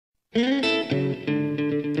We can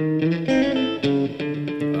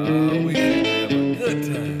have a good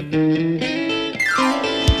time.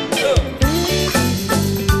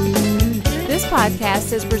 This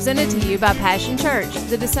podcast is presented to you by Passion Church,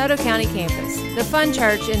 the DeSoto County campus, the fun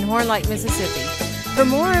church in Horn Lake, Mississippi. For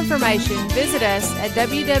more information, visit us at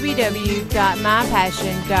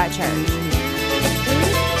www.mypassion.church.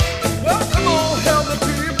 Well, come on, help the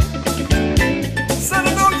people. Said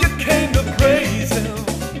I know you came to praise him.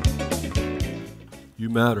 You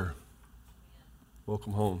matter.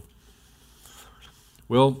 Welcome home.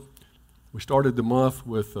 Well, we started the month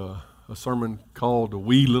with a sermon called The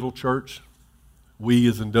Wee Little Church. We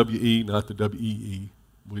is in W-E, not the W-E-E,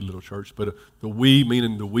 Wee Little Church. But the we,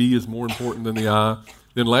 meaning the we is more important than the I.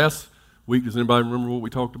 Then last week, does anybody remember what we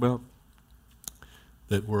talked about?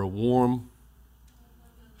 That we're a warm,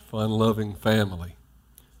 fun-loving family.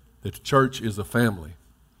 That the church is a family.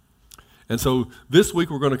 And so this week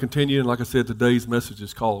we're going to continue, and like I said, today's message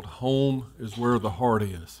is called Home is Where the Heart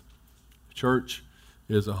Is. Church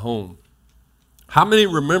is a home. How many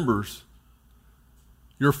remembers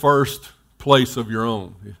your first place of your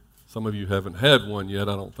own? Some of you haven't had one yet,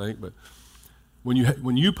 I don't think, but when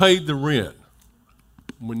you paid the rent,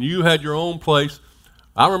 when you had your own place,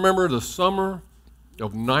 I remember the summer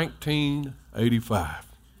of 1985.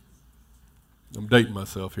 I'm dating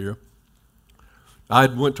myself here. I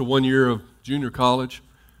went to 1 year of junior college,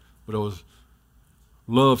 but I was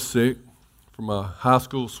lovesick for my high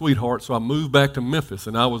school sweetheart, so I moved back to Memphis,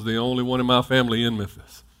 and I was the only one in my family in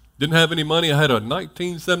Memphis. Didn't have any money. I had a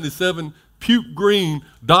 1977 puke green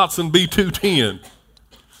Datsun B210.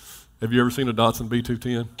 Have you ever seen a Datsun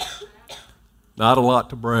B210? Not a lot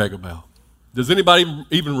to brag about. Does anybody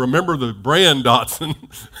even remember the brand Datsun?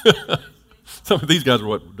 Some of these guys are,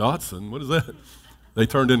 what, Datsun? What is that? They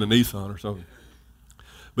turned into Nissan or something.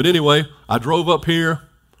 But anyway, I drove up here,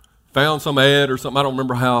 found some ad or something. I don't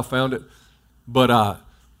remember how I found it. But I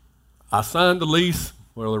signed the lease.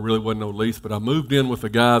 Well, there really wasn't no lease, but I moved in with a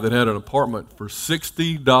guy that had an apartment for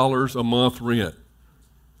 $60 a month rent.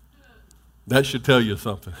 That should tell you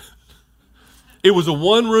something. It was a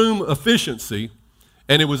one-room efficiency,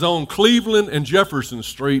 and it was on Cleveland and Jefferson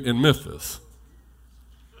Street in Memphis.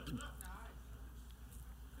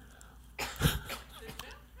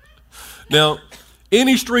 Now,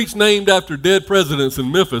 any streets named after dead presidents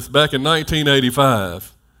in Memphis back in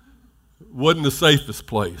 1985 wasn't the safest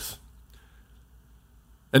place.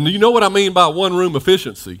 And do you know what I mean by one-room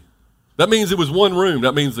efficiency? That means it was one room.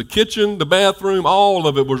 That means the kitchen, the bathroom, all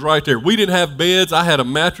of it was right there. We didn't have beds. I had a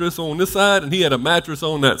mattress on this side, and he had a mattress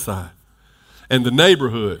on that side. And the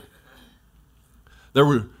neighborhood, there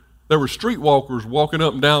were streetwalkers walking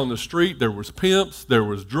up and down the street. There was pimps. There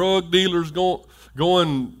was drug dealers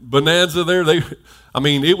going bonanza there.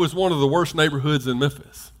 It was one of the worst neighborhoods in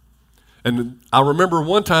Memphis. And I remember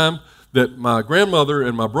one time that my grandmother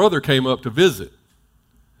and my brother came up to visit,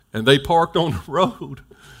 and they parked on the road,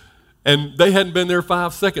 and they hadn't been there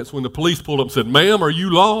 5 seconds when the police pulled up and said, "Ma'am, are you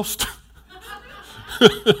lost?"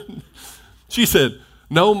 She said,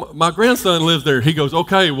 "No, my grandson lives there." He goes,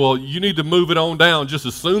 "Okay, well, you need to move it on down just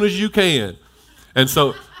as soon as you can." And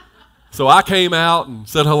so I came out and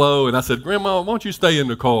said hello, and I said, "Grandma, why don't you stay in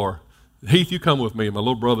the car? Heath, you come with me." And my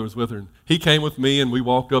little brother was with her, and he came with me, and we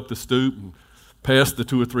walked up the stoop and past the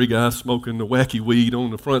 2 or 3 guys smoking the wacky weed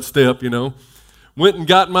on the front step, Went and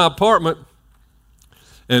got in my apartment,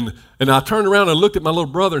 and I turned around and looked at my little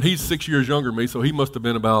brother, and he's 6 years younger than me, so he must have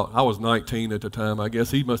been I was 19 at the time, I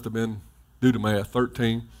guess. He must have been, do the math,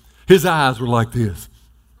 13. His eyes were like this.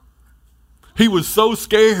 He was so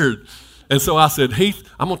scared. And so I said, "Heath,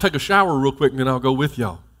 I'm going to take a shower real quick, and then I'll go with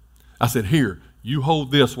y'all." I said, "Here, you hold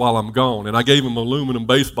this while I'm gone." And I gave him an aluminum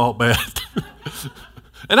baseball bat.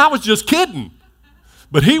 And I was just kidding.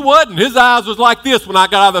 But he wasn't. His eyes was like this when I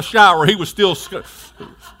got out of the shower. He was still scared.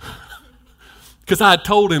 Because I had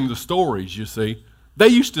told him the stories, you see. They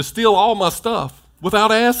used to steal all my stuff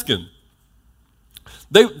without asking.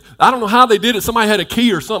 I don't know how they did it. Somebody had a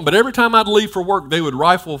key or something, but every time I'd leave for work, they would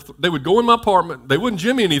they would go in my apartment. They wouldn't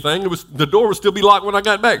jimmy anything. The door would still be locked when I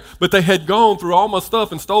got back, but they had gone through all my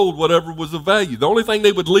stuff and stole whatever was of value. The only thing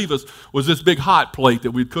they would leave us was this big hot plate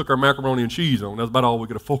that we'd cook our macaroni and cheese on. That's about all we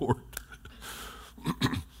could afford.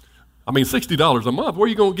 $60 a month. Where are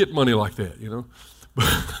you going to get money like that,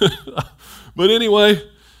 But anyway,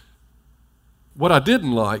 what I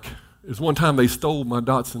didn't like is one time they stole my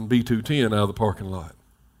Datsun B210 out of the parking lot.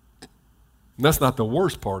 And that's not the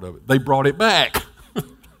worst part of it. They brought it back.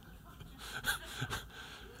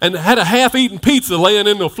 And had a half-eaten pizza laying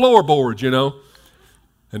in the floorboards,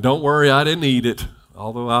 And don't worry, I didn't eat it,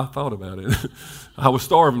 although I thought about it. I was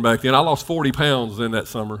starving back then. I lost 40 pounds in that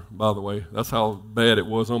summer, by the way. That's how bad it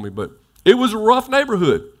was on me. But it was a rough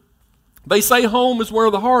neighborhood. They say home is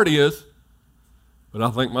where the heart is, but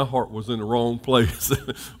I think my heart was in the wrong place.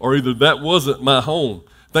 Or either that wasn't my home.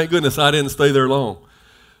 Thank goodness I didn't stay there long.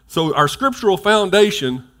 So our scriptural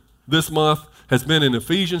foundation this month has been in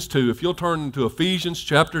Ephesians 2. If you'll turn to Ephesians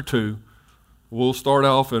chapter 2, we'll start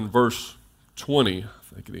off in verse 20, I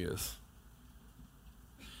think it is.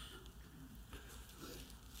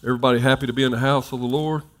 Everybody happy to be in the house of the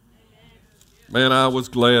Lord? Man, I was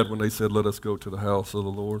glad when they said, let us go to the house of the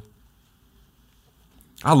Lord.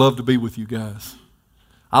 I love to be with you guys.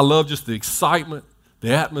 I love just the excitement,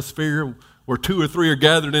 the atmosphere, where 2 or 3 are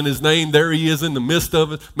gathered in his name, there he is in the midst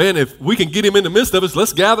of it. Man, if we can get him in the midst of us,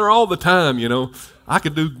 let's gather all the time, you know. I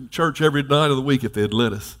could do church every night of the week if they'd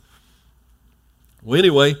let us. Well,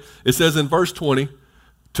 anyway, it says in verse 20,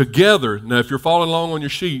 together, now if you're following along on your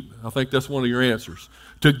sheet, I think that's one of your answers.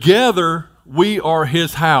 Together we are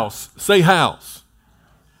his house. Say house.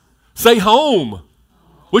 Say home.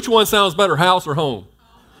 Which one sounds better, house or home?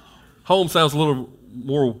 Home sounds a little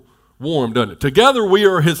more warm, doesn't it? Together we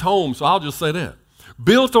are his home, so I'll just say that.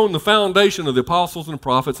 Built on the foundation of the apostles and the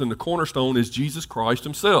prophets, and the cornerstone is Jesus Christ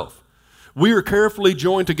himself. We are carefully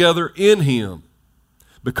joined together in him,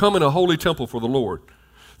 becoming a holy temple for the Lord.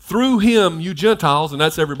 Through him, you Gentiles, and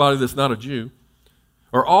that's everybody that's not a Jew,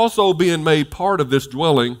 are also being made part of this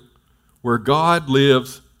dwelling where God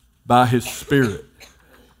lives by his Spirit.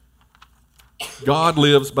 God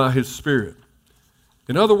lives by his Spirit.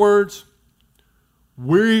 In other words,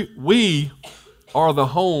 we are the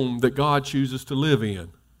home that God chooses to live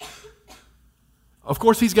in. Of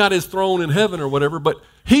course, he's got his throne in heaven or whatever, but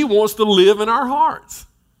he wants to live in our hearts.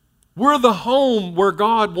 We're the home where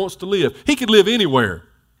God wants to live. He could live anywhere.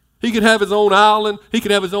 He could have his own island. He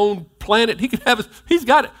could have his own planet. He's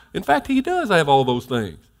got it. In fact, he does have all those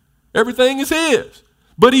things. Everything is his.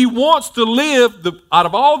 But he wants to live, out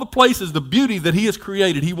of all the places, the beauty that he has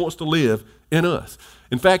created, he wants to live in us.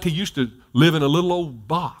 In fact, he used to live in a little old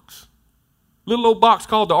box. Little old box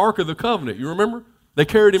called the Ark of the Covenant. You remember? They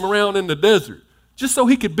carried him around in the desert just so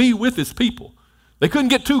he could be with his people. They couldn't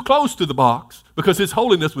get too close to the box because his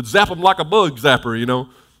holiness would zap them like a bug zapper, you know.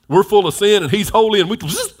 We're full of sin and he's holy and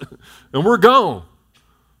we're gone.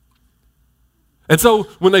 And so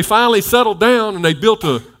when they finally settled down and they built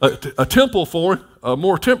a temple for him,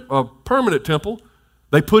 a permanent temple,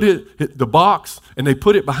 they put the box and they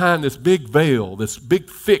put it behind this big veil, this big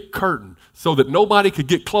thick curtain, so that nobody could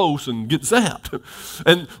get close and get zapped.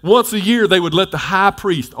 And once a year they would let the high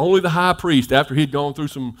priest, only the high priest, after he'd gone through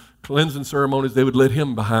some cleansing ceremonies, they would let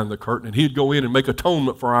him behind the curtain and he'd go in and make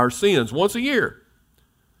atonement for our sins once a year.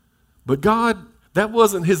 But God, that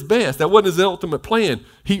wasn't his best. That wasn't his ultimate plan.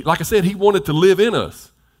 Like I said, he wanted to live in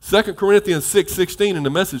us. 2 Corinthians 6:16 in the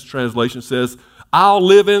Message translation says, I'll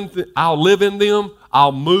live in them,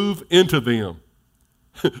 I'll move into them.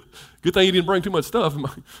 Good thing you didn't bring too much stuff.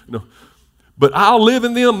 But I'll live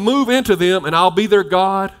in them, move into them, and I'll be their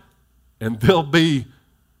God, and they'll be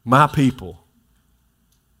my people.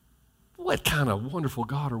 What kind of wonderful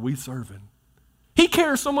God are we serving? He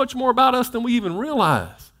cares so much more about us than we even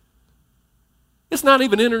realize. It's not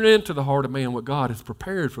even entered into the heart of man what God has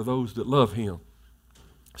prepared for those that love him.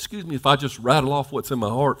 Excuse me if I just rattle off what's in my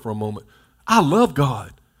heart for a moment. I love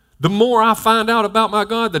God. The more I find out about my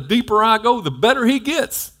God, the deeper I go, the better he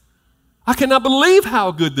gets. I cannot believe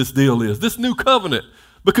how good this deal is, this new covenant.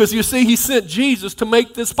 Because you see, he sent Jesus to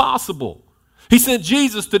make this possible. He sent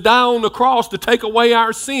Jesus to die on the cross to take away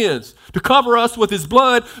our sins, to cover us with his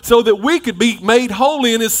blood so that we could be made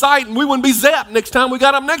holy in his sight and we wouldn't be zapped next time we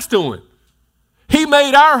got up next to him. He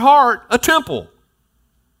made our heart a temple.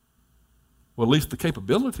 Well, at least the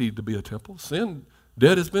capability to be a temple. Sin,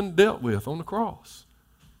 debt has been dealt with on the cross.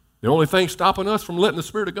 The only thing stopping us from letting the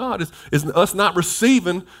Spirit of God is us not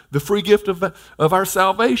receiving the free gift of our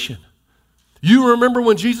salvation. You remember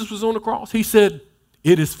when Jesus was on the cross? He said,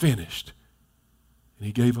 it is finished. And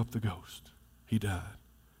he gave up the ghost. He died.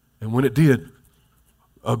 And when it did,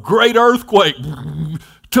 a great earthquake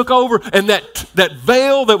took over, and that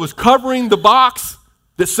veil that was covering the box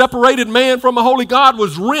that separated man from a holy God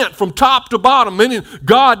was rent from top to bottom, meaning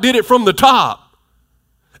God did it from the top.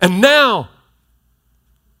 And now,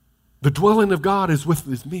 the dwelling of God is with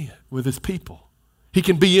his men, with his people. He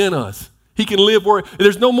can be in us. He can live where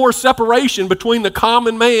there's no more separation between the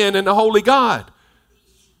common man and the holy God.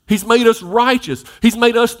 He's made us righteous. He's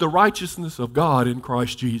made us the righteousness of God in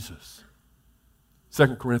Christ Jesus.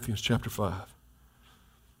 2 Corinthians chapter 5.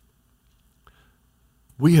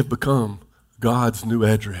 We have become God's new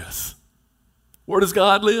address. Where does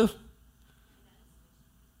God live?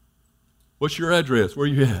 What's your address? Where are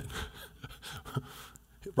you at?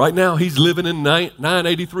 Right now, he's living in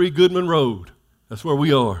 983 Goodman Road. That's where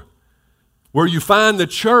we are. Where you find the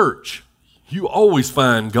church, you always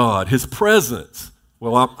find God, his presence.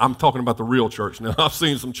 Well, I'm talking about the real church now. I've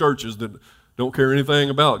seen some churches that don't care anything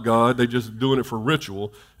about God. They're just doing it for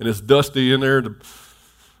ritual, and it's dusty in there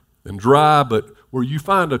and dry. But where you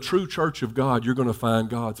find a true church of God, you're going to find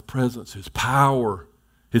God's presence, his power,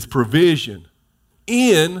 his provision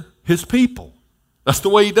in his people. That's the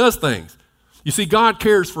way he does things. You see, God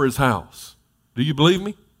cares for his house. Do you believe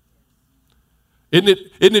me? Isn't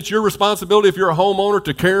it your responsibility if you're a homeowner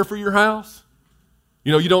to care for your house?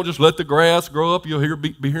 You know, you don't just let the grass grow up. You'll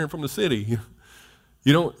be hearing from the city.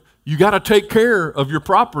 You got to take care of your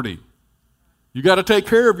property. You got to take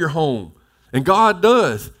care of your home. And God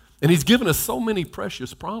does. And he's given us so many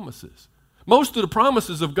precious promises. Most of the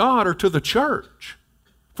promises of God are to the church.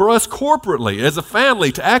 For us corporately, as a family,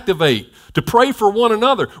 to activate, to pray for one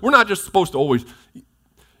another. We're not just supposed to always...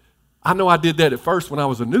 I know I did that at first when I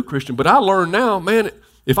was a new Christian, but I learned now, man,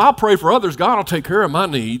 if I'll pray for others, God will take care of my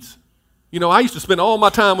needs. You know, I used to spend all my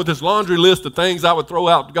time with this laundry list of things I would throw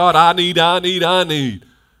out to God, I need.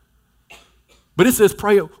 But it says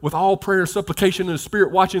pray with all prayer and supplication in the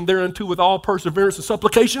Spirit, watching thereunto with all perseverance and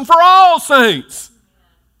supplication for all saints.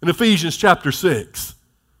 In Ephesians chapter 6.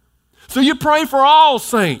 So you pray for all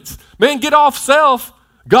saints. Man, get off self.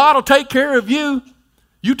 God will take care of you.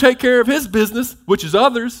 You take care of his business, which is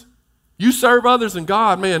others. You serve others, and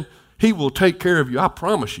God, man, he will take care of you. I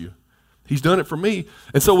promise you. He's done it for me.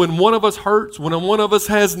 And so when one of us hurts, when one of us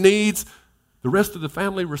has needs, the rest of the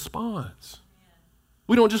family responds.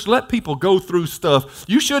 We don't just let people go through stuff.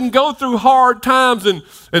 You shouldn't go through hard times and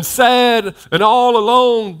sad and all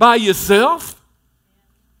alone by yourself.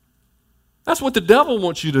 That's what the devil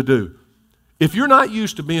wants you to do. If you're not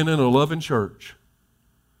used to being in a loving church,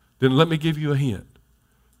 then let me give you a hint.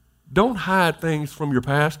 Don't hide things from your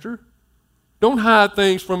pastor. Don't hide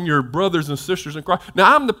things from your brothers and sisters in Christ.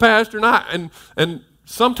 Now, I'm the pastor, and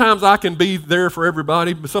sometimes I can be there for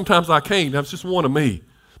everybody, but sometimes I can't. That's just one of me.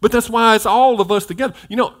 But that's why it's all of us together.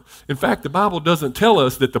 You know, in fact, the Bible doesn't tell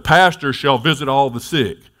us that the pastor shall visit all the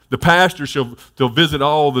sick. The pastor shall visit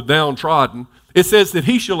all the downtrodden. It says that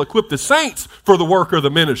he shall equip the saints for the work of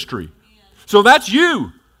the ministry. So that's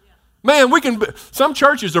you. Man, some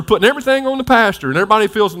churches are putting everything on the pastor and everybody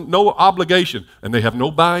feels no obligation and they have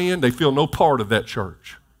no buy-in. They feel no part of that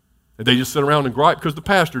church. And they just sit around and gripe because the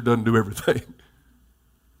pastor doesn't do everything.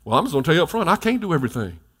 Well, I'm just going to tell you up front, I can't do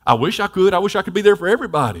everything. I wish I could. I wish I could be there for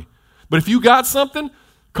everybody. But if you got something,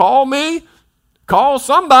 call me, call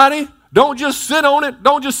somebody. Don't just sit on it.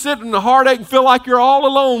 Don't just sit in the heartache and feel like you're all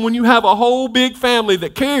alone when you have a whole big family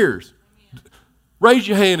that cares. Raise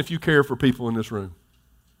your hand if you care for people in this room.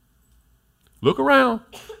 Look around.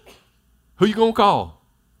 Who you going to call?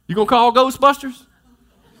 You going to call Ghostbusters?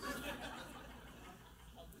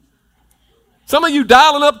 Some of you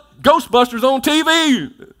dialing up Ghostbusters on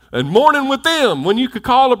TV and mourning with them when you could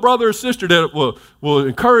call a brother or sister that will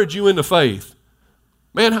encourage you in the faith.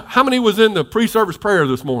 Man, how many was in the pre-service prayer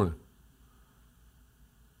this morning?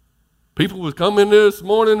 People was coming this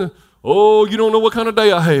morning, oh, you don't know what kind of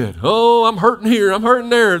day I had. Oh, I'm hurting here, I'm hurting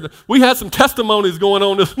there. We had some testimonies going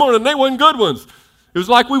on this morning. They weren't good ones. It was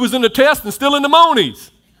like we was in the test and still in the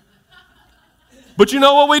monies. But you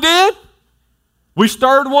know what we did? We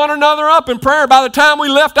stirred one another up in prayer. By the time we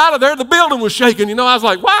left out of there, the building was shaking. You know, I was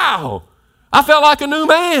like, wow, I felt like a new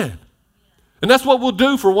man. And that's what we'll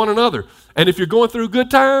do for one another. And if you're going through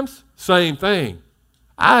good times, same thing.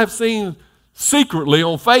 I have seen secretly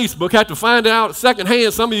on Facebook, had to find out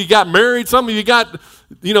secondhand, some of you got married, some of you got,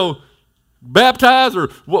 baptized or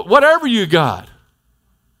whatever you got.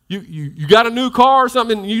 You got a new car or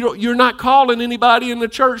something, you're not calling anybody in the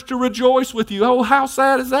church to rejoice with you. Oh, how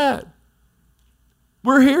sad is that?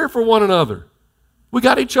 We're here for one another. We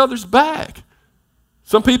got each other's back.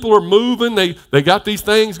 Some people are moving, they got these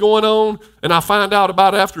things going on, and I find out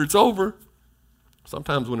about it after it's over.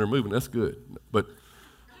 Sometimes when they're moving, that's good. But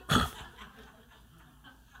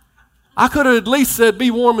I could have at least said,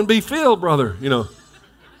 be warm and be filled, brother,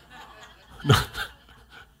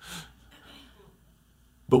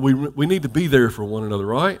 But we need to be there for one another,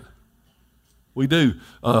 right? We do.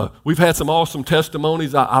 We've had some awesome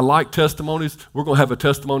testimonies. I like testimonies. We're going to have a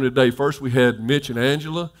testimony today. First, we had Mitch and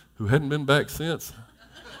Angela, who hadn't been back since.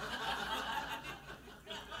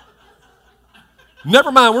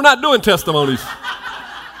 Never mind, we're not doing testimonies.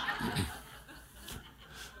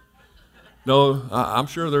 No, I'm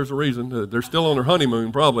sure there's a reason. They're still on their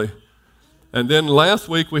honeymoon, probably. And then last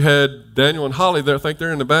week we had Daniel and Holly there. I think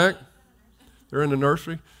they're in the back. They're in the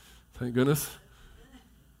nursery. Thank goodness.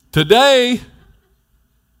 Today,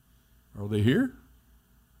 are they here?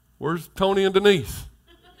 Where's Tony and Denise?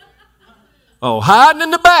 Oh, hiding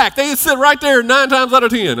in the back. They sit right there 9 times out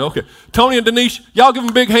of 10. Okay. Tony and Denise, y'all give them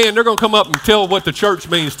a big hand. They're going to come up and tell what the church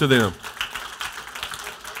means to them.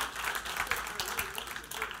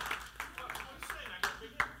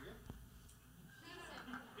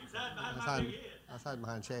 I was hiding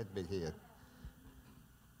behind Chad's big head.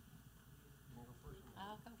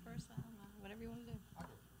 I'll go first. Whatever you want to do.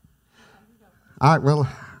 All right, well,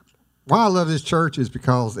 why I love this church is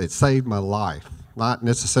because it saved my life. Not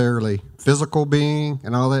necessarily physical being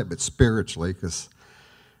and all that, but spiritually, because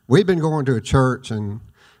we'd been going to a church and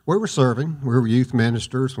we were serving. We were youth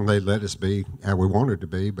ministers when they let us be how we wanted to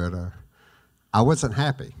be, but I wasn't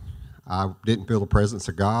happy. I didn't feel the presence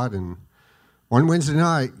of God. And one Wednesday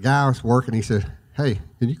night, a guy was working. He said, "Hey,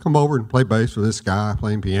 can you come over and play bass with this guy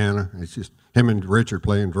playing piano?" And it's just him and Richard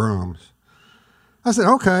playing drums. I said,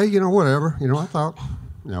 "Okay, whatever." I thought,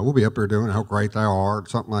 we'll be up there doing how great they are,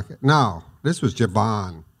 something like that. No, this was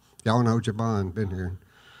Javon. Y'all know Javon, been here.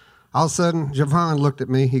 All of a sudden, Javon looked at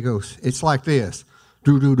me. He goes, "It's like this.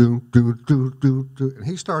 Do, do, do, do, do, do, do." And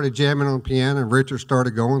he started jamming on the piano, and Richard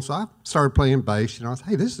started going. So I started playing bass. I said,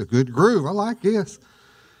 "Hey, this is a good groove. I like this."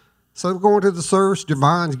 So going to the service,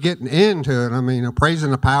 Javon's getting into it.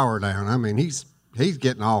 Praising the power down. He's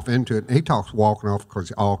getting off into it. He talks walking off because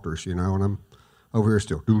the altars, and I'm over here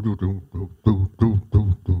still, do, do, do, do, do, do,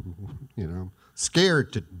 do, do,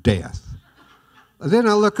 scared to death. And then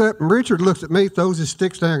I look up, and Richard looks at me, throws his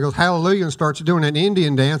sticks down, and goes, "Hallelujah," and starts doing an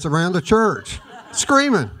Indian dance around the church,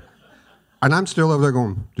 screaming. And I'm still over there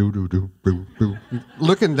going, do, do, do, do, do,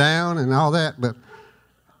 looking down and all that.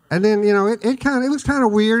 And then, it was kind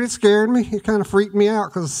of weird. It scared me. It kind of freaked me out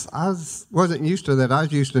because I wasn't used to that. I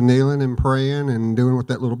was used to kneeling and praying and doing what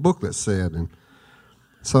that little booklet said. And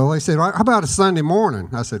so they said, "How about a Sunday morning?"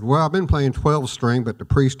 I said, "Well, I've been playing 12-string, but the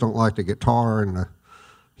priest don't like the guitar." And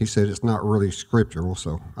he said, "It's not really scriptural."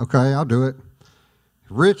 So, okay, I'll do it.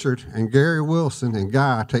 Richard and Gary Wilson and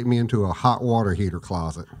Guy take me into a hot water heater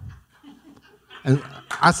closet. And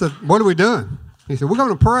I said, "What are we doing?" He said, "We're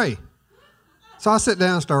going to pray." So I sit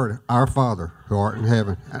down and started, "Our Father who art in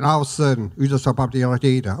heaven." And all of a sudden, we just talk about the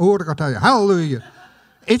hallelujah.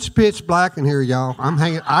 It's pitch black in here, y'all.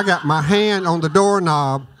 I got my hand on the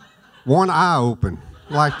doorknob, one eye open,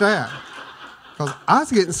 like that. Because I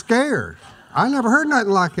was getting scared. I never heard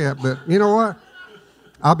nothing like that. But you know what?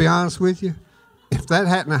 I'll be honest with you. If that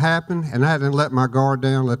hadn't happened and I hadn't let my guard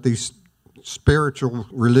down, let these spiritual,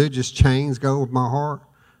 religious chains go with my heart,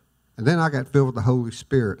 and then I got filled with the Holy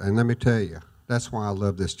Spirit. And let me tell you, that's why I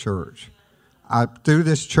love this church. Through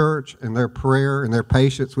this church and their prayer and their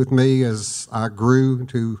patience with me as I grew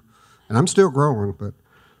to, and I'm still growing, but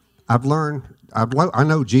I've learned, I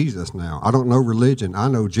know Jesus now. I don't know religion. I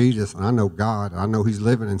know Jesus, and I know God. I know He's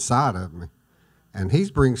living inside of me. And He's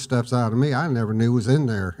bringing stuff out of me I never knew was in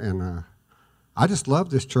there. And I just love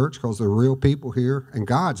this church because there are real people here, and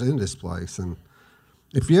God's in this place. And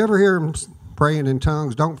if you ever hear Him praying in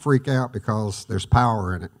tongues, don't freak out because there's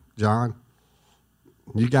power in it. John,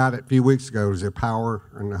 you got it a few weeks ago. Is there power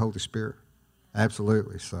in the Holy Spirit?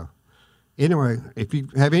 Absolutely. So anyway, if you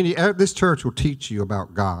have this church will teach you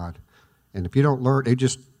about God. And if you don't learn,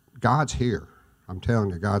 God's here. I'm telling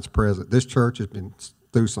you, God's present. This church has been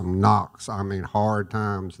through some knocks, hard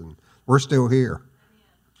times, and we're still here.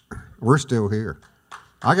 We're still here.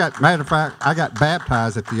 Matter of fact, I got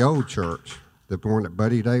baptized at the old church, the one that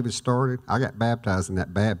Buddy Davis started. I got baptized in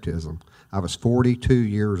that baptism. I was 42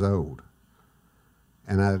 years old.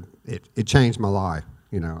 And it changed my life.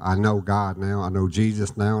 I know God now. I know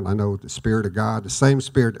Jesus now. And I know the Spirit of God, the same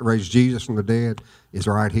Spirit that raised Jesus from the dead, is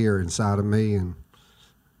right here inside of me. And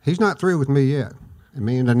He's not through with me yet. And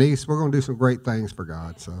me and Denise, we're going to do some great things for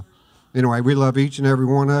God. So anyway, we love each and every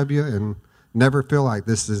one of you. And never feel like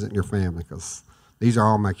this isn't your family, because these are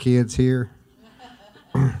all my kids here.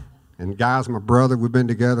 And Guy's my brother. We've been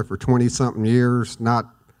together for 20-something years.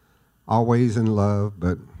 Not always in love,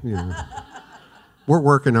 but, we're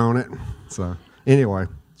working on it. So anyway,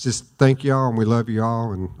 just thank y'all, and we love you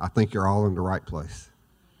all, and I think you're all in the right place.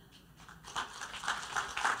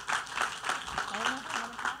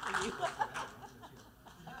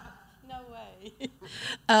 No way.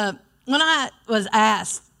 When I was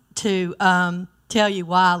asked to tell you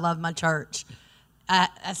why I love my church,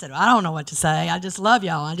 I said, I don't know what to say. I just love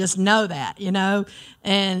y'all. I just know that,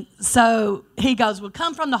 And so he goes, well,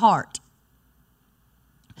 come from the heart.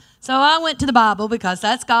 So I went to the Bible because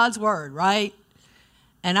that's God's word, right?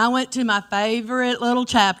 And I went to my favorite little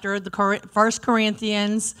chapter, the 1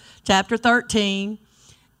 Corinthians chapter 13,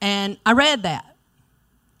 and I read that.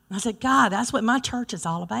 And I said, God, that's what my church is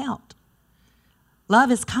all about.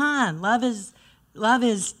 Love is kind. Love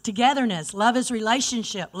is togetherness. Love is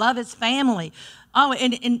relationship. Love is family. Oh,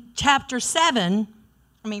 in verse 7,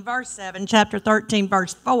 chapter 13,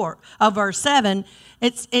 verse 7,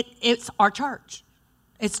 it's our church.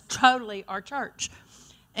 It's totally our church.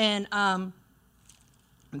 And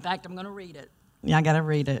in fact, I'm going to read it. Yeah, I got to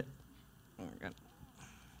read it.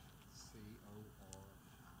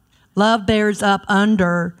 Love bears up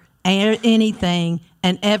under anything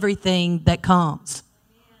and everything that comes.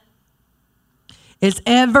 It's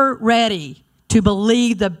ever ready to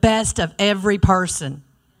believe the best of every person.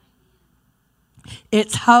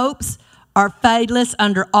 Its hopes are fadeless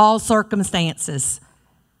under all circumstances,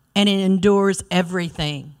 and it endures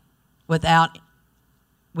everything without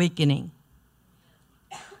weakening.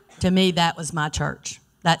 To me, that was my church.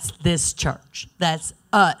 That's this church. That's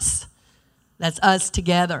us. That's us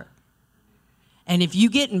together. And if you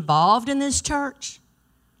get involved in this church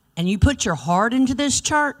and you put your heart into this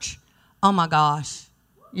church, oh my gosh,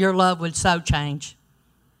 your love would so change.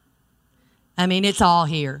 I mean, it's all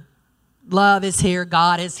here. Love is here.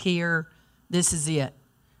 God is here. This is it.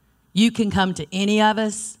 You can come to any of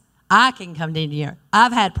us. I can come to any of you.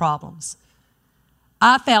 I've had problems.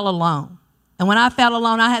 I fell alone. And when I fell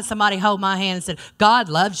alone, I had somebody hold my hand and said, God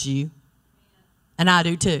loves you. And I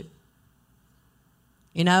do too.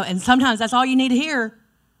 You know, and sometimes that's all you need to hear,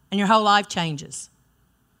 and your whole life changes.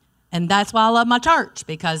 And that's why I love my church,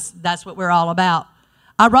 because that's what we're all about.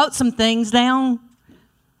 I wrote some things down,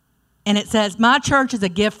 and it says, my church is a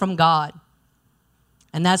gift from God.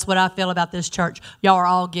 And that's what I feel about this church. Y'all are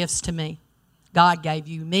all gifts to me. God gave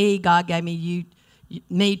you me. God gave me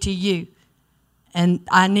to you. And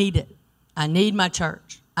I need it. I need my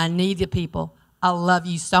church. I need the people. I love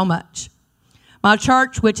you so much. My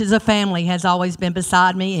church, which is a family, has always been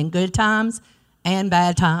beside me in good times and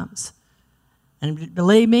bad times. And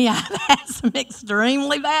believe me, I've had some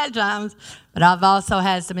extremely bad times, but I've also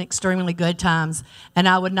had some extremely good times. And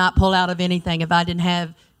I would not pull out of anything if I didn't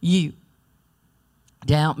have you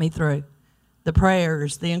to help me through. The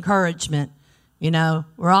prayers, the encouragement, you know,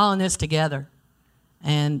 we're all in this together.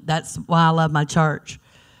 And that's why I love my church.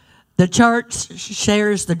 The church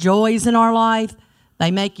shares the joys in our life. They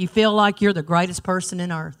make you feel like you're the greatest person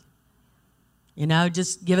in earth. You know,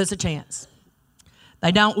 just give us a chance.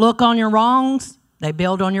 They don't look on your wrongs. They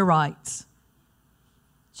build on your rights.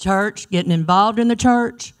 Church, getting involved in the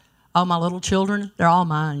church. Oh, my little children, they're all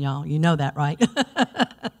mine, y'all. You know that, right?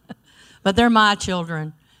 But they're my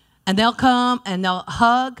children. And they'll come and they'll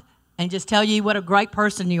hug and just tell you what a great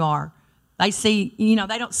person you are. They see, you know,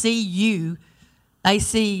 they don't see you. They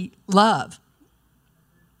see love.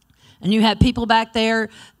 And you have people back there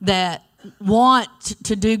that want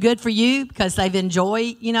to do good for you because they've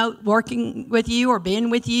enjoyed, you know, working with you or being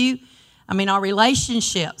with you. I mean, our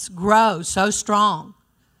relationships grow so strong.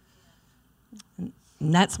 And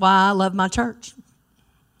that's why I love my church.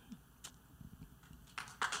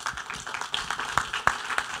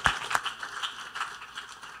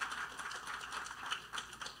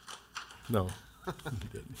 No, you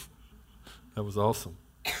didn't. That was awesome.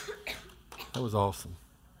 That was awesome.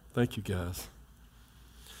 Thank you, guys.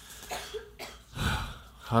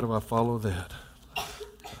 How do I follow that?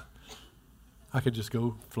 I could just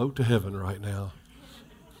go float to heaven right now.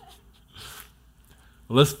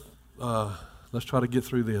 Well, let's try to get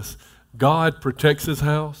through this. God protects his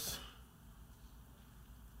house.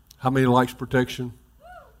 How many likes protection?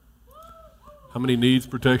 How many needs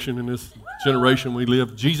protection in this generation we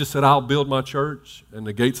live? Jesus said, I'll build my church, and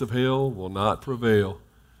the gates of hell will not prevail.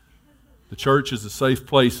 The church is a safe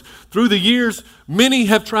place. Through the years, many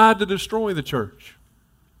have tried to destroy the church.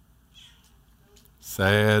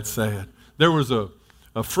 Sad, sad. There was a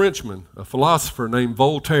Frenchman, a philosopher named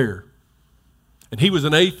Voltaire, and he was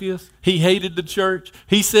an atheist. He hated the church.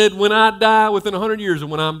 He said, when I die, within 100 years of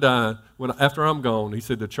when I'm dying, after I'm gone, he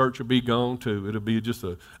said the church will be gone too. It'll be just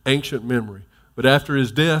an ancient memory. But after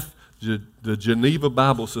his death, the Geneva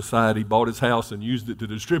Bible Society bought his house and used it to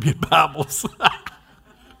distribute Bibles.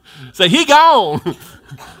 Say, he gone.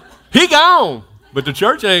 He gone. But the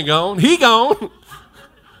church ain't gone. He gone.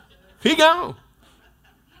 He gone.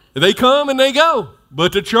 They come and they go.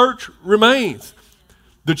 But the church remains.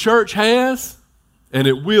 The church has, and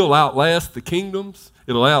it will outlast the kingdoms.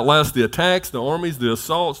 It'll outlast the attacks, the armies, the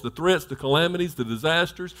assaults, the threats, the calamities, the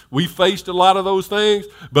disasters. We faced a lot of those things,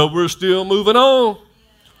 but we're still moving on.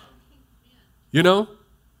 You know,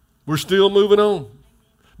 we're still moving on.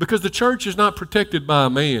 Because the church is not protected by a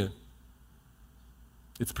man.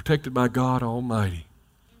 It's protected by God Almighty.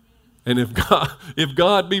 And if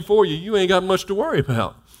God be for you, you ain't got much to worry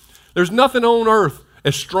about. There's nothing on earth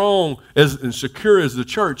as strong and secure as the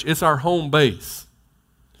church. It's our home base.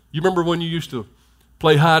 You remember when you used to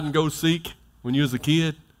play hide and go seek when you was a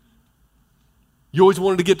kid? You always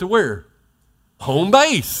wanted to get to where? Home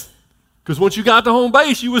base. Because once you got to home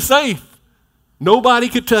base, you were safe. Nobody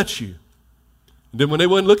could touch you. And then when they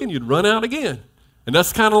wasn't looking, you'd run out again. And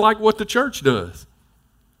that's kind of like what the church does.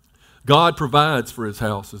 God provides for his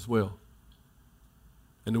house as well.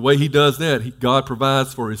 And the way he does that, God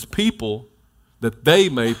provides for his people that they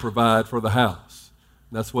may provide for the house.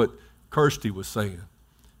 And that's what Kirsty was saying.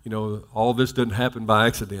 You know, all this doesn't happen by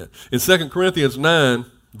accident. In 2 Corinthians 9,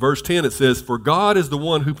 verse 10, it says, "For God is the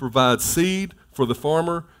one who provides seed for the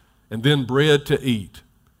farmer and then bread to eat."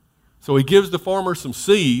 So he gives the farmer some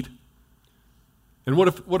seed. And what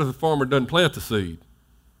if the farmer doesn't plant the seed?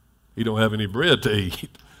 He don't have any bread to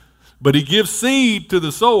eat. But he gives seed to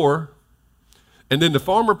the sower, and then the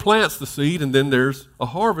farmer plants the seed, and then there's a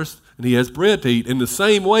harvest, and he has bread to eat. In the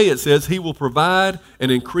same way, it says he will provide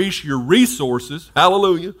and increase your resources,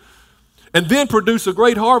 hallelujah, and then produce a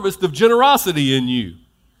great harvest of generosity in you.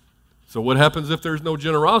 So what happens if there's no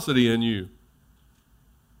generosity in you?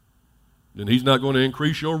 Then he's not going to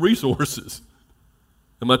increase your resources.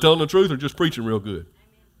 Am I telling the truth or just preaching real good?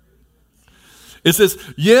 It says,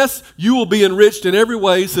 yes, you will be enriched in every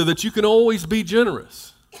way so that you can always be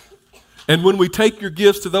generous. And when we take your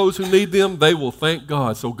gifts to those who need them, they will thank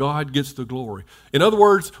God. So God gets the glory. In other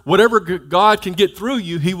words, whatever God can get through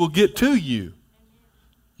you, he will get to you.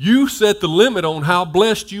 You set the limit on how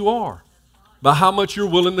blessed you are by how much you're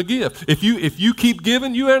willing to give. If you keep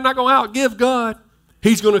giving, you are not going to outgive God.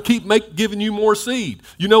 He's going to keep giving you more seed.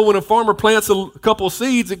 You know, when a farmer plants a couple of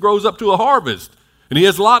seeds, it grows up to a harvest. And he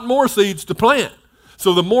has a lot more seeds to plant.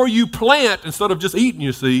 So the more you plant, instead of just eating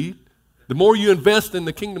your seed, the more you invest in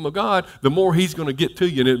the kingdom of God, the more he's going to get to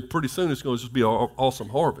you. And then pretty soon it's going to just be an awesome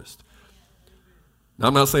harvest. Now,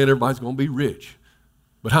 I'm not saying everybody's going to be rich.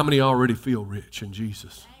 But how many already feel rich in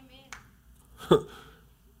Jesus?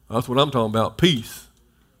 That's what I'm talking about, peace.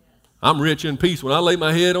 I'm rich in peace. When I lay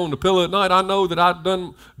my head on the pillow at night, I know that I've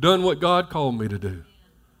done what God called me to do.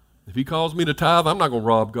 If he calls me to tithe, I'm not going to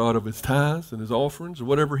rob God of his tithes and his offerings or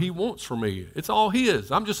whatever he wants from me. It's all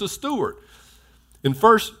his. I'm just a steward. In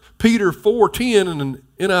 1 Peter 4:10 in an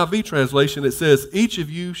NIV translation, it says, each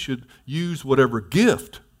of you should use whatever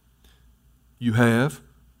gift you have,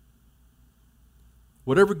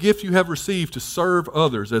 whatever gift you have received to serve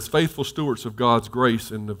others as faithful stewards of God's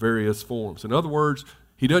grace in the various forms. In other words,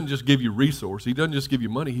 he doesn't just give you resources. He doesn't just give you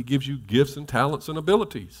money. He gives you gifts and talents and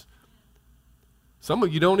abilities. Some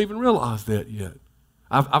of you don't even realize that yet.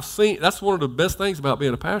 I've seen, that's one of the best things about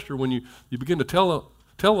being a pastor, when you begin to tell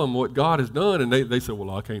them what God has done, and they say,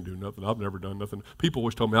 well, I can't do nothing. I've never done nothing. People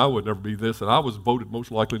always told me I would never be this, and I was voted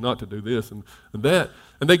most likely not to do this and that.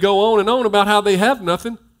 And they go on and on about how they have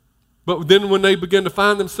nothing. But then when they begin to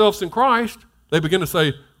find themselves in Christ, they begin to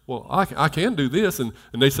say, well, I can do this. And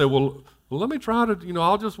they say, well, let me try to,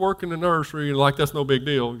 I'll just work in the nursery, and like that's no big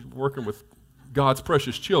deal, working with God's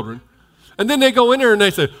precious children. And then they go in there and they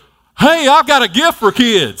say, hey, I've got a gift for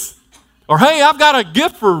kids. Or, hey, I've got a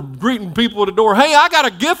gift for greeting people at the door. Hey, I got a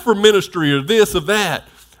gift for ministry or this or that.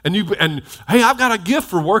 And hey, I've got a gift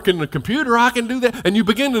for working the computer. I can do that. And you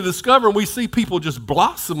begin to discover, and we see people just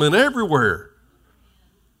blossoming everywhere.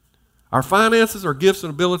 Our finances, our gifts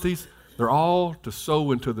and abilities, they're all to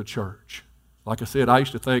sow into the church. Like I said, I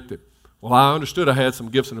used to think that, well, I understood I had some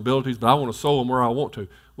gifts and abilities, but I want to sow them where I want to.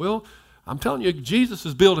 Well, I'm telling you, Jesus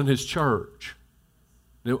is building his church.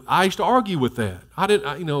 I used to argue with that.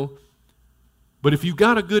 But if you've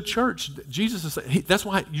got a good church, Jesus is saying, that's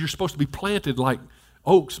why you're supposed to be planted like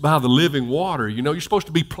oaks by the living water. You're supposed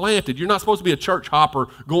to be planted. You're not supposed to be a church hopper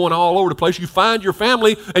going all over the place. You find your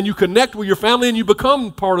family and you connect with your family and you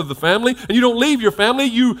become part of the family, and you don't leave your family.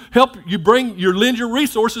 You lend your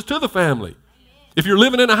resources to the family. If you're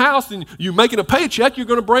living in a house and you're making a paycheck, you're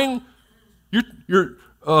going to bring your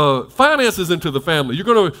finances into the family. You're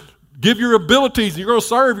going to give your abilities. You're going to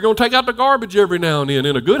serve. You're going to take out the garbage every now and then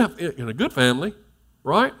in a good family,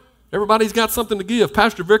 right? Everybody's got something to give.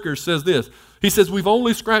 Pastor Vickers says this. He says, we've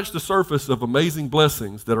only scratched the surface of amazing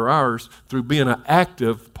blessings that are ours through being an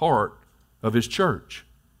active part of his church.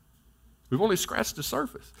 We've only scratched the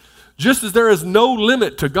surface. Just as there is no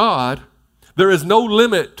limit to God, there is no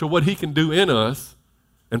limit to what he can do in us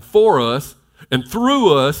and for us and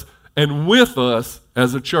through us and with us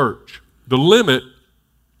as a church. The limit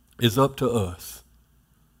is up to us.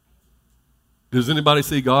 Does anybody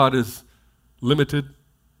see God as limited?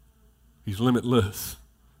 He's limitless.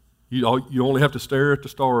 You only have to stare at the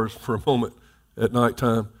stars for a moment at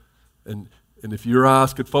nighttime, and if your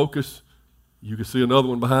eyes could focus, you could see another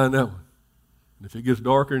one behind that one. And if it gets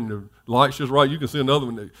darker and the light's just right, you can see another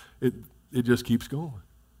one. It just keeps going.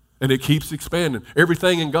 And it keeps expanding.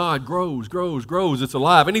 Everything in God grows, grows, grows. It's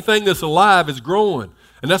alive. Anything that's alive is growing.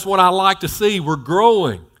 And that's what I like to see. We're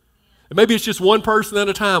growing. And maybe it's just one person at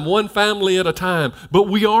a time, one family at a time. But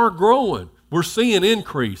we are growing. We're seeing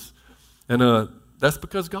increase. And that's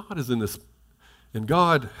because God is in this. And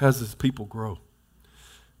God has His people grow.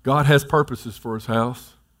 God has purposes for His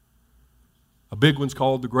house. A big one's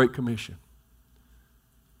called the Great Commission.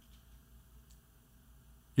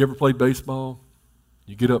 You ever played baseball?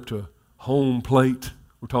 You get up to home plate.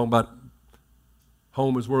 We're talking about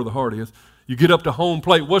home is where the heart is. You get up to home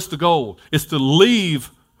plate. What's the goal? It's to leave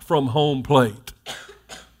from home plate.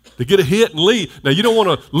 To get a hit and leave. Now, you don't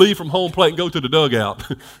want to leave from home plate and go to the dugout.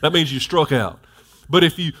 That means you struck out. But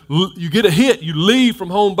if you get a hit, you leave from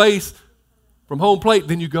home base, from home plate,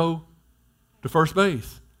 then you go to first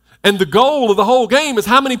base. And the goal of the whole game is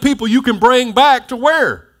how many people you can bring back to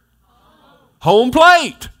where? Home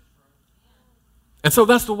plate. And so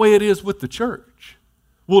that's the way it is with the church.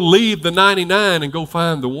 We'll leave the 99 and go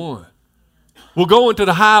find the one. We'll go into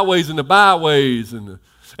the highways and the byways and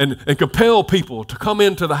compel people to come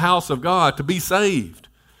into the house of God to be saved.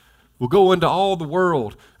 We'll go into all the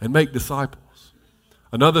world and make disciples.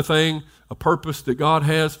 Another thing, a purpose that God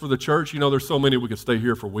has for the church, there's so many we could stay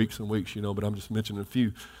here for weeks and weeks, but I'm just mentioning a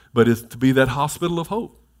few. But it's to be that hospital of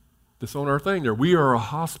hope that's on our thing there. We are a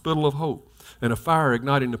hospital of hope and a fire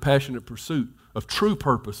igniting the passionate pursuit of true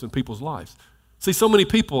purpose in people's lives. See, so many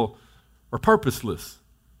people are purposeless,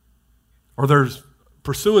 or they're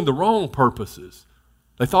pursuing the wrong purposes.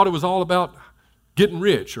 They thought it was all about getting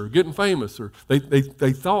rich or getting famous, or they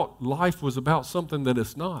thought life was about something that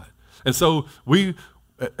it's not. And so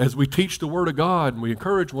as we teach the Word of God and we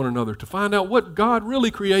encourage one another to find out what God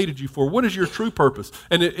really created you for, what is your true purpose?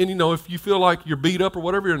 And if you feel like you're beat up or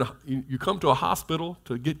whatever, you come to a hospital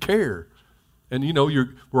to get care. And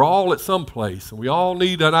we're all at some place, and we all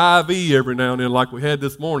need an IV every now and then like we had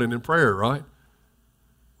this morning in prayer, right?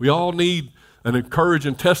 We all need an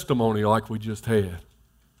encouraging testimony like we just had.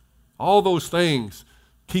 All those things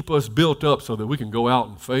keep us built up so that we can go out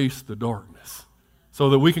and face the darkness, so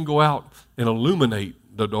that we can go out and illuminate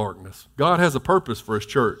the darkness. God has a purpose for His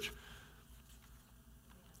church,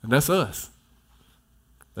 and that's us.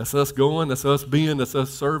 That's us going, that's us being, that's us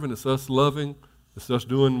serving, that's us loving. It's us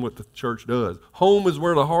doing what the church does. Home is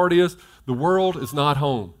where the heart is. The world is not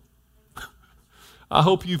home. I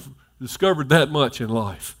hope you've discovered that much in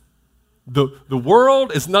life. The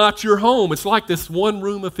world is not your home. It's like this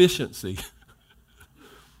one-room efficiency.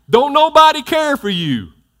 Don't nobody care for you,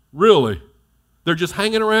 really. They're just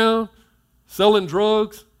hanging around, selling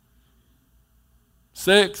drugs,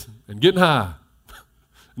 sex, and getting high.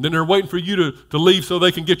 And then they're waiting for you to leave so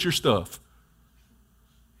they can get your stuff.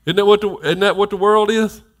 Isn't that what the world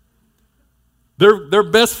is? They're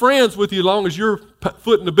best friends with you as long as you're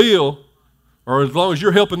footing the bill or as long as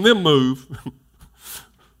you're helping them move.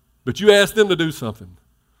 But you ask them to do something.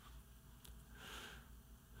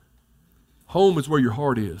 Home is where your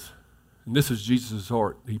heart is. And this is Jesus'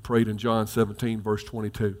 heart. He prayed in John 17, verse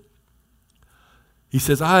 22. He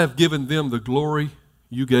says, I have given them the glory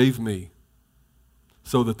you gave me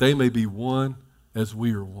so that they may be one as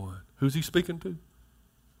we are one. Who's He speaking to?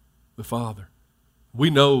 The Father. We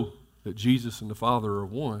know that Jesus and the Father are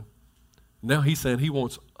one. Now He's saying He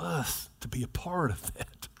wants us to be a part of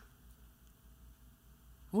that.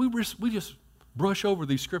 We just brush over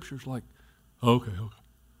these scriptures like, okay.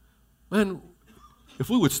 Man, if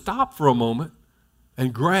we would stop for a moment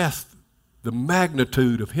and grasp the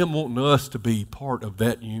magnitude of Him wanting us to be part of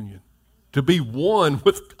that union, to be one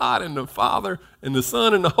with God and the Father and the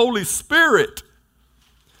Son and the Holy Spirit.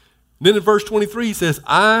 And then in verse 23 He says,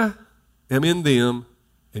 I am in them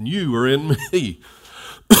and you are in me.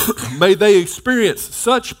 May they experience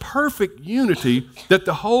such perfect unity that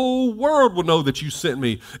the whole world will know that you sent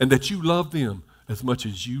me and that you love them as much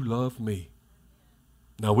as you love me.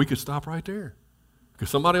 Now we could stop right there because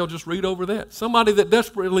somebody will just read over that. Somebody that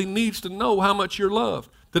desperately needs to know how much you're loved,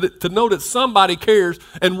 to know that somebody cares.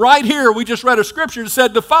 And right here we just read a scripture that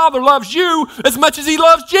said the Father loves you as much as He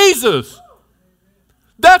loves Jesus.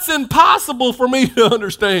 That's impossible for me to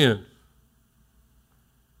understand.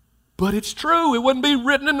 But it's true. It wouldn't be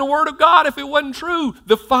written in the Word of God if it wasn't true.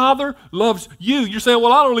 The Father loves you. You're saying,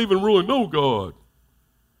 well, I don't even really know God.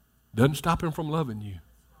 Doesn't stop Him from loving you.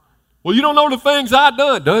 Well, you don't know the things I've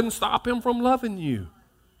done. Doesn't stop Him from loving you.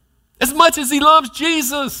 As much as He loves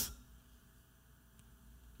Jesus.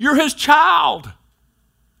 You're His child.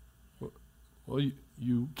 Well,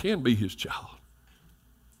 you can be His child.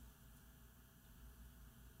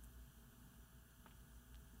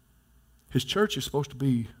 His church is supposed to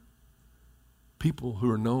be people who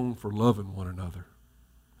are known for loving one another.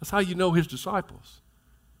 That's how you know his disciples,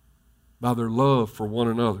 by their love for one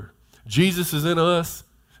another. Jesus is in us,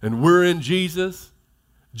 and we're in Jesus.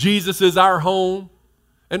 Jesus is our home,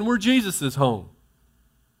 and we're Jesus' home.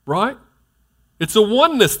 Right? It's a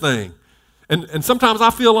oneness thing. And sometimes I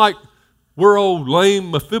feel like we're old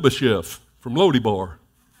lame Mephibosheth from Lodebar.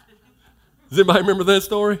 Does anybody remember that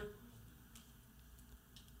story?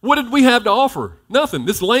 What did we have to offer? Nothing.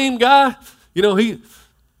 This lame guy, he's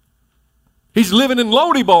living in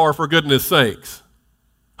Lodebar, for goodness sakes.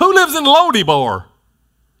 Who lives in Lodebar?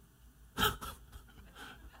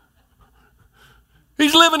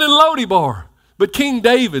 He's living in Lodebar. But King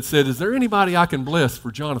David said, is there anybody I can bless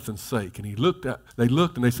for Jonathan's sake? And they looked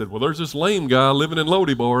and they said, well, there's this lame guy living in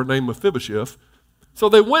Lodebar named Mephibosheth. So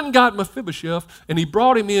they went and got Mephibosheth, and he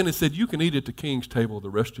brought him in and said, you can eat at the king's table the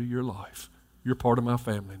rest of your life. You're part of my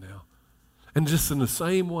family now. And just in the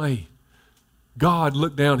same way, God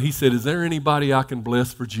looked down, he said, is there anybody I can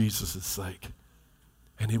bless for Jesus' sake?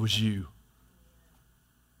 And it was you,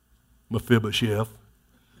 Mephibosheth.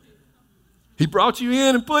 He brought you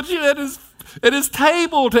in and put you at his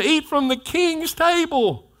table to eat from the king's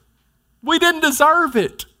table. We didn't deserve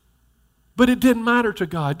it, but it didn't matter to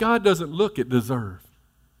God. God doesn't look at deserve.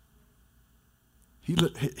 He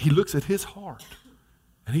looks at his heart,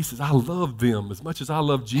 and he says, I love them as much as I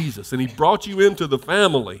love Jesus, and he brought you into the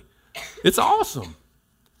family. It's awesome.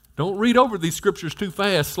 Don't read over these scriptures too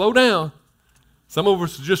fast. Slow down. Some of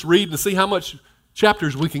us just read and see how much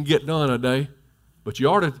chapters we can get done a day, but you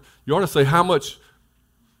ought to say, how much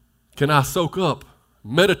can I soak up,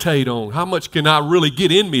 meditate on? How much can I really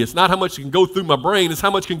get in me? It's not how much can go through my brain, it's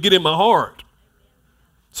how much can get in my heart.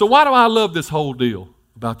 So why do I love this whole deal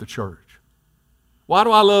about the church? Why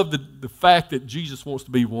do I love the fact that Jesus wants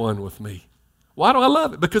to be one with me? Why do I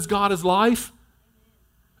love it? Because God is life,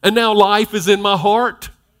 and now life is in my heart.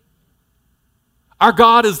 Our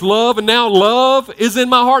God is love, and now love is in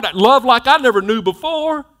my heart. Love like I never knew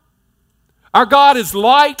before. Our God is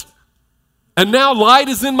light, and now light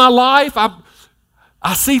is in my life.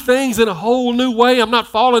 I see things in a whole new way. I'm not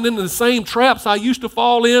falling into the same traps I used to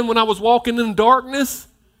fall in when I was walking in darkness.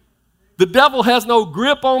 The devil has no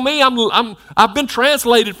grip on me. I've been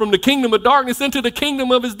translated from the kingdom of darkness into the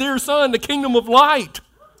kingdom of his dear son, the kingdom of light.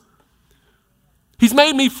 He's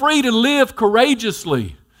made me free to live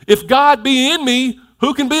courageously. If God be in me,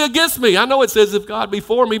 who can be against me? I know it says if God be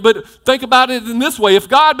for me, but think about it in this way. If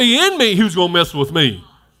God be in me, who's going to mess with me?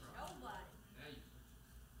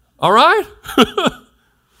 All right?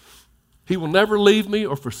 He will never leave me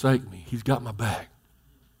or forsake me. He's got my back.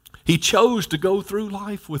 He chose to go through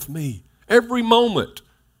life with me. Every moment,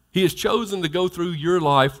 he has chosen to go through your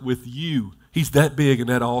life with you. He's that big and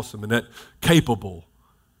that awesome and that capable.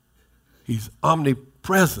 He's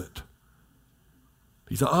omnipresent.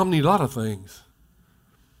 He's a lot of things.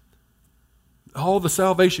 All the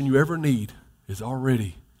salvation you ever need is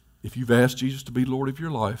already, if you've asked Jesus to be Lord of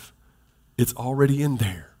your life, it's already in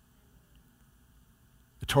there.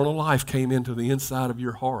 Eternal life came into the inside of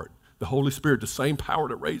your heart. The Holy Spirit, the same power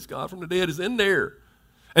that raised God from the dead, is in there.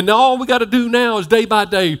 And all we got to do now is day by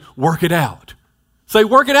day work it out. Say,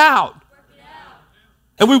 work it out. Work it out.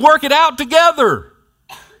 And we work it out together.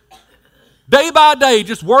 Day by day,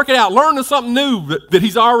 just work it out. Learn something new that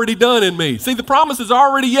he's already done in me. See, the promise is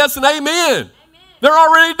already yes and amen. They're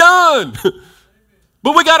already done.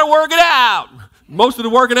 But we got to work it out. Most of the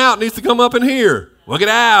working out needs to come up in here. Work it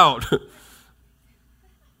out.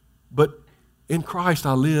 But in Christ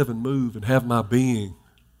I live and move and have my being.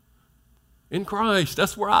 In Christ,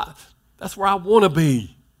 that's where I want to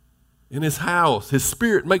be. In his house. His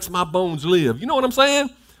spirit makes my bones live. You know what I'm saying?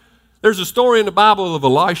 There's a story in the Bible of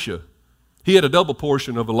Elisha. He had a double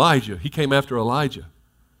portion of Elijah. He came after Elijah.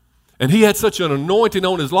 And he had such an anointing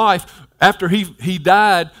on his life. After he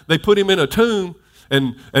died, they put him in a tomb.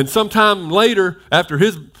 And sometime later, after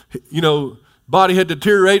his body had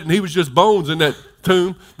deteriorated and he was just bones in that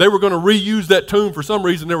tomb, they were going to reuse that tomb for some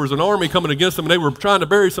reason. There was an army coming against them, and they were trying to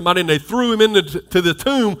bury somebody, and they threw him into the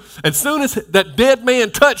tomb. As soon as that dead man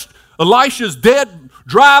touched Elisha's dead,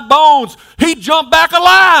 dry bones, he jumped back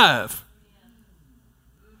alive.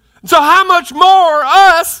 So how much more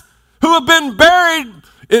us who have been buried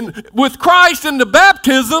with Christ in the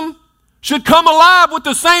baptism should come alive with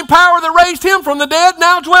the same power that raised him from the dead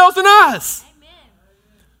now dwells in us.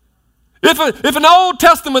 If an Old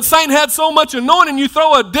Testament saint had so much anointing, you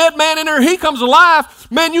throw a dead man in there, he comes alive.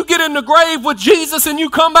 Man, you get in the grave with Jesus and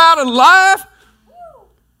you come out alive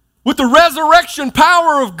with the resurrection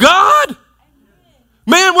power of God.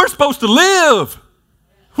 Man, we're supposed to live.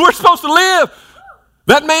 We're supposed to live.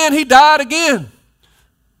 That man, he died again.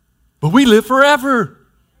 But we live forever.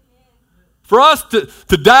 For us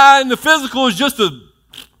to die in the physical is just a...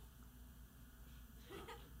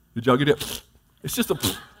 Did y'all get it? It's just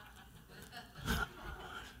a...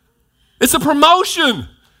 It's a promotion.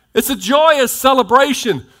 It's a joyous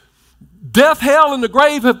celebration. Death, hell, and the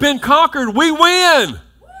grave have been conquered. We win.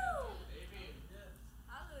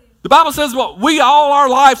 The Bible says, well, we all our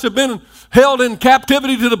lives have been held in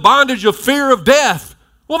captivity to the bondage of fear of death.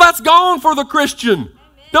 Well, that's gone for the Christian. Amen.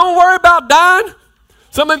 Don't worry about dying.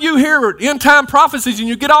 Some of you hear end-time prophecies and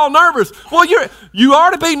you get all nervous. Well, you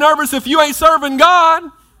ought to be nervous if you ain't serving God.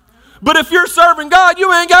 But if you're serving God,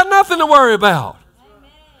 you ain't got nothing to worry about. Amen.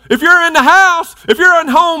 If you're in the house, if you're on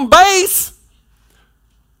home base,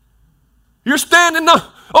 you're standing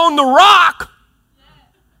on the rock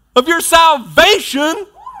of your salvation.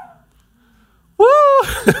 Woo!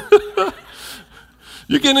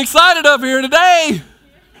 You're getting excited up here today.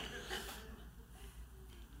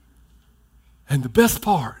 And the best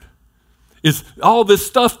part is all this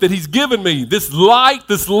stuff that he's given me, this light,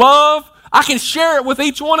 this love, I can share it with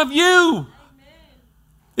each one of you. Amen.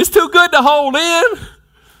 It's too good to hold in.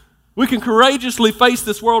 We can courageously face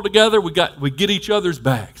this world together. We get each other's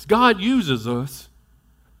backs. God uses us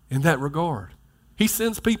in that regard. He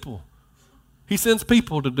sends people. He sends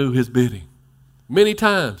people to do his bidding. Many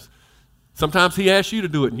times. Sometimes he asks you to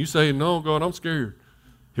do it, and you say, no, God, I'm scared.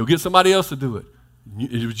 He'll get somebody else to do it.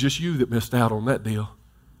 It was just you that missed out on that deal,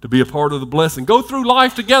 to be a part of the blessing. Go through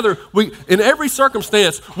life together. In every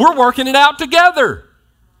circumstance, we're working it out together.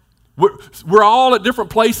 We're all at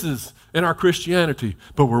different places in our Christianity,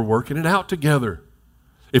 but we're working it out together.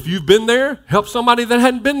 If you've been there, help somebody that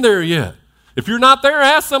hadn't been there yet. If you're not there,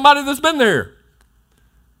 ask somebody that's been there.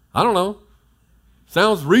 I don't know.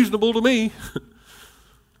 Sounds reasonable to me.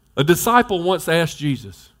 A disciple once asked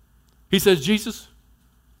Jesus. He says, Jesus,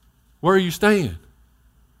 where are you staying?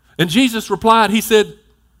 And Jesus replied, he said,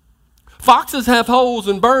 foxes have holes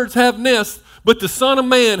and birds have nests, but the Son of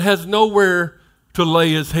Man has nowhere to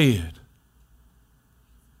lay his head.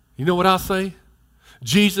 You know what I say?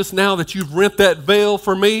 Jesus, now that you've rent that veil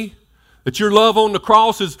for me, that your love on the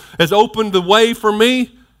cross has opened the way for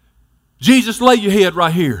me, Jesus, lay your head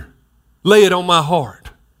right here. Lay it on my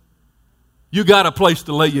heart. You got a place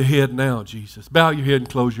to lay your head now, Jesus. Bow your head and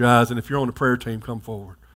close your eyes, and if you're on the prayer team, come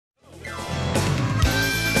forward.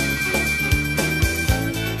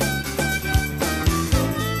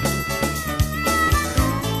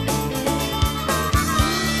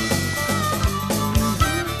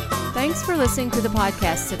 Thanks for listening to the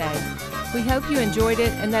podcast today. We hope you enjoyed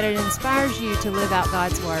it and that it inspires you to live out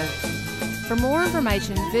God's Word. For more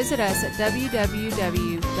information, visit us at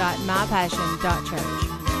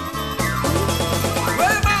www.mypassion.church.